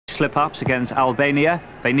slip-ups against Albania,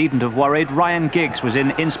 they needn't have worried. Ryan Giggs was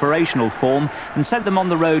in inspirational form and sent them on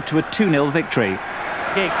the road to a 2-0 victory.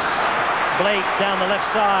 Giggs, Blake down the left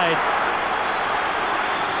side.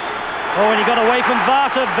 Oh, and he got away from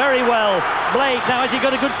Varta very well. Blake, now has he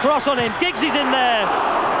got a good cross on him? Giggs is in there.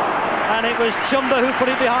 And it was Chumba who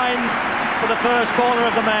put it behind for the first corner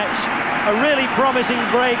of the match. A really promising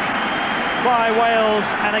break by Wales,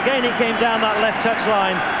 and again it came down that left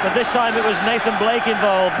touchline, but this time it was Nathan Blake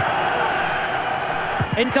involved.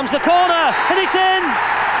 In comes the corner, and it's in!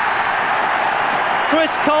 Chris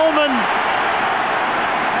Coleman.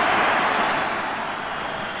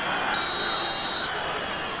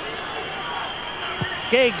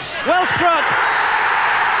 Giggs, well struck!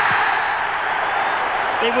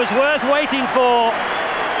 It was worth waiting for,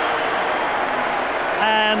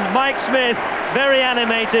 and Mike Smith very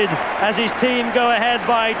animated as his team go ahead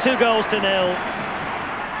by 2 goals to 0.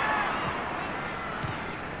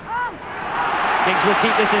 Giggs will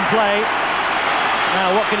keep this in play.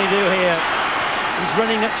 Now what can he do here? He's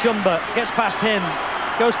running at Chumba, gets past him,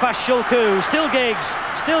 goes past Shulku, still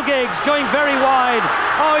Giggs, going very wide.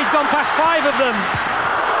 Oh, he's gone past 5 of them,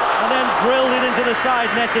 and then drilled it into the side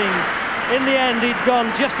netting. In the end, he'd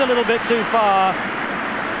gone just a little bit too far.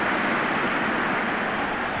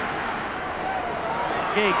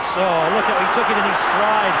 Giggs, oh look at he took it in his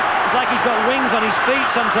stride. It's like he's got wings on his feet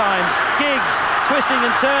sometimes. Giggs, twisting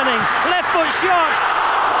and turning, left foot shot!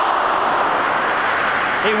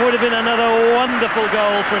 It would have been another wonderful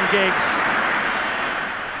goal from Giggs.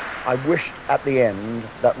 I wished at the end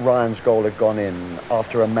that Ryan's goal had gone in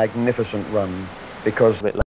after a magnificent run, because